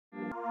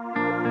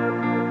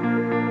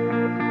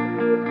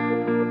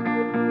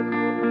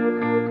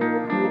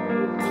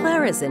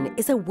Clarizen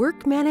is a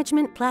work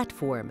management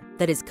platform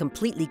that is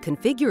completely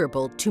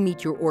configurable to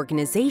meet your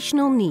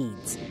organizational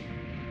needs.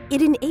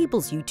 It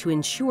enables you to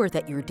ensure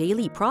that your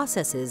daily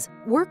processes,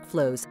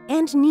 workflows,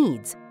 and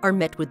needs are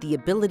met with the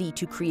ability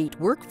to create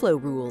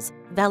workflow rules,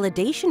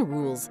 validation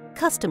rules,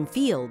 custom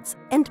fields,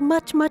 and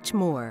much, much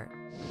more.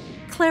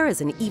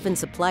 Clarizen even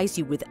supplies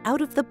you with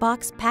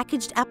out-of-the-box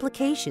packaged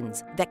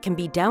applications that can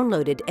be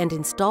downloaded and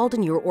installed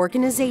in your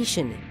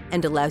organization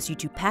and allows you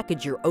to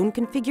package your own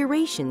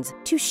configurations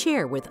to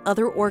share with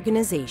other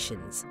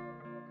organizations.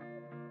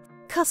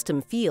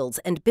 Custom fields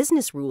and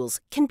business rules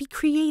can be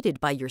created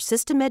by your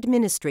system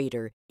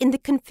administrator in the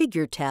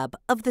Configure tab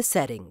of the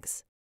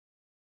settings.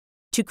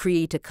 To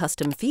create a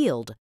custom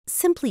field,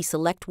 simply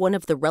select one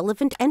of the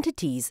relevant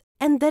entities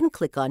and then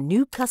click on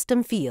New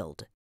Custom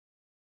Field.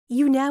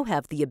 You now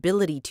have the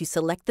ability to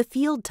select the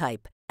field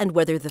type and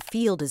whether the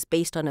field is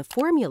based on a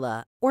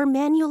formula or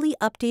manually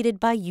updated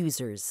by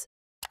users.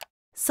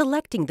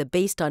 Selecting the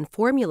Based on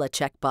Formula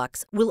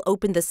checkbox will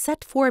open the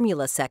Set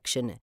Formula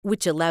section,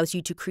 which allows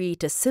you to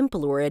create a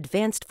simple or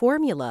advanced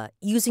formula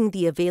using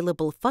the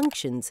available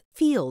functions,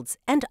 fields,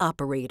 and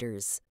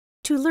operators.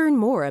 To learn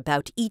more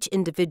about each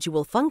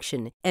individual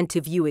function and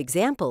to view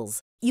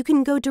examples, you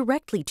can go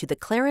directly to the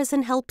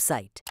Clarizen help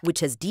site, which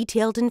has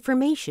detailed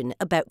information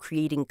about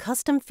creating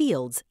custom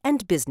fields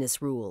and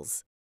business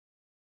rules.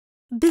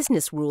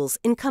 Business rules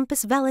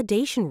encompass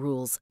validation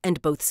rules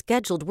and both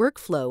scheduled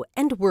workflow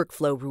and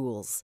workflow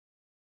rules.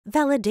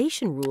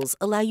 Validation rules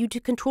allow you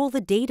to control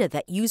the data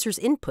that users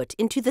input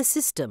into the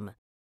system.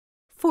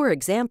 For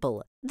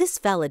example, this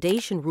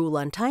validation rule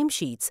on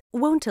timesheets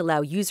won't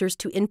allow users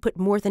to input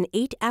more than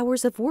 8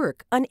 hours of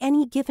work on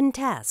any given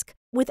task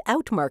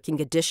without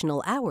marking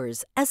additional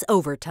hours as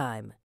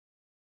overtime.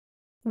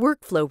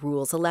 Workflow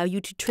rules allow you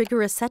to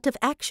trigger a set of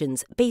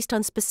actions based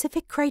on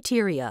specific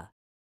criteria.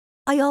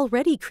 I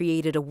already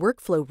created a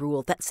workflow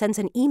rule that sends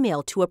an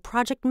email to a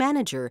project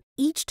manager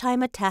each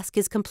time a task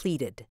is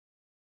completed.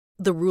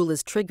 The rule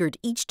is triggered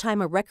each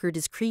time a record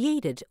is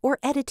created or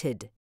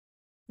edited.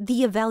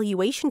 The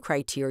evaluation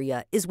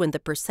criteria is when the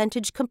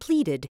percentage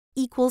completed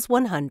equals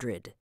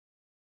 100.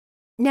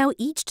 Now,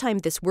 each time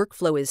this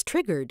workflow is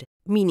triggered,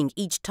 meaning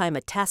each time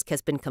a task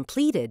has been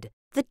completed,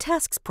 the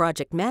task's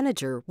project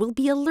manager will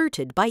be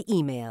alerted by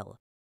email.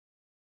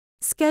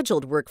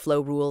 Scheduled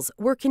workflow rules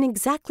work in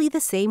exactly the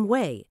same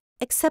way,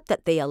 except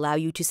that they allow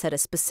you to set a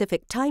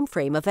specific time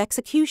frame of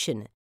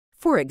execution.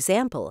 For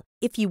example,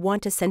 if you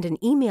want to send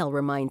an email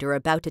reminder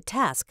about a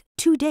task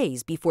 2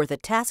 days before the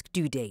task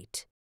due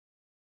date.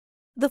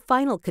 The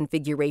final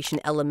configuration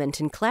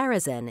element in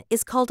Clarizen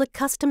is called a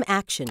custom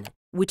action,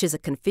 which is a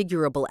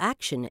configurable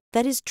action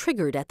that is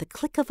triggered at the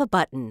click of a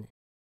button.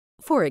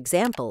 For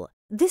example,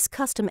 this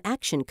custom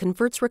action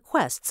converts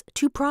requests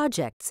to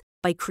projects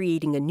by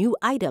creating a new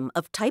item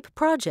of type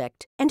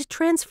project and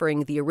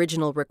transferring the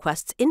original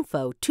request's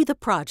info to the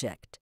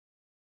project.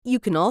 You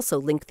can also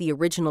link the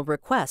original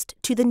request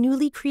to the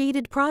newly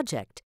created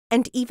project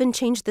and even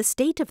change the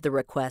state of the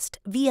request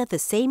via the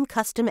same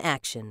custom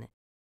action.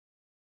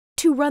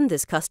 To run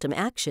this custom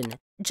action,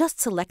 just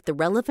select the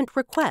relevant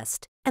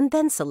request and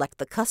then select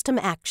the custom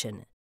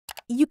action.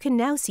 You can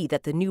now see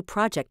that the new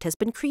project has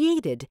been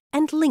created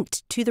and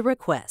linked to the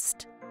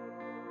request.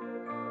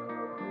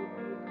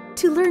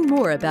 To learn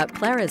more about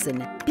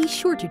Clarizen, be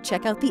sure to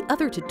check out the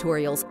other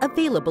tutorials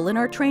available in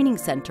our training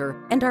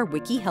center and our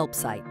wiki help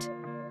site.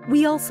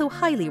 We also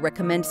highly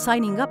recommend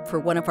signing up for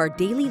one of our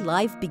daily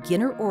live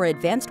beginner or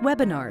advanced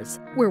webinars,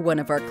 where one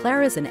of our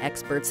Clarizen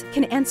experts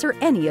can answer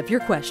any of your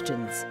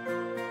questions.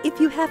 If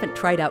you haven't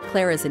tried out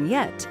Clarizen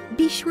yet,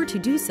 be sure to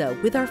do so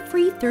with our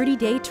free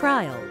 30-day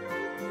trial.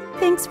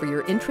 Thanks for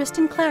your interest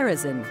in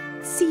Clarizen.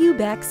 See you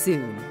back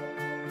soon.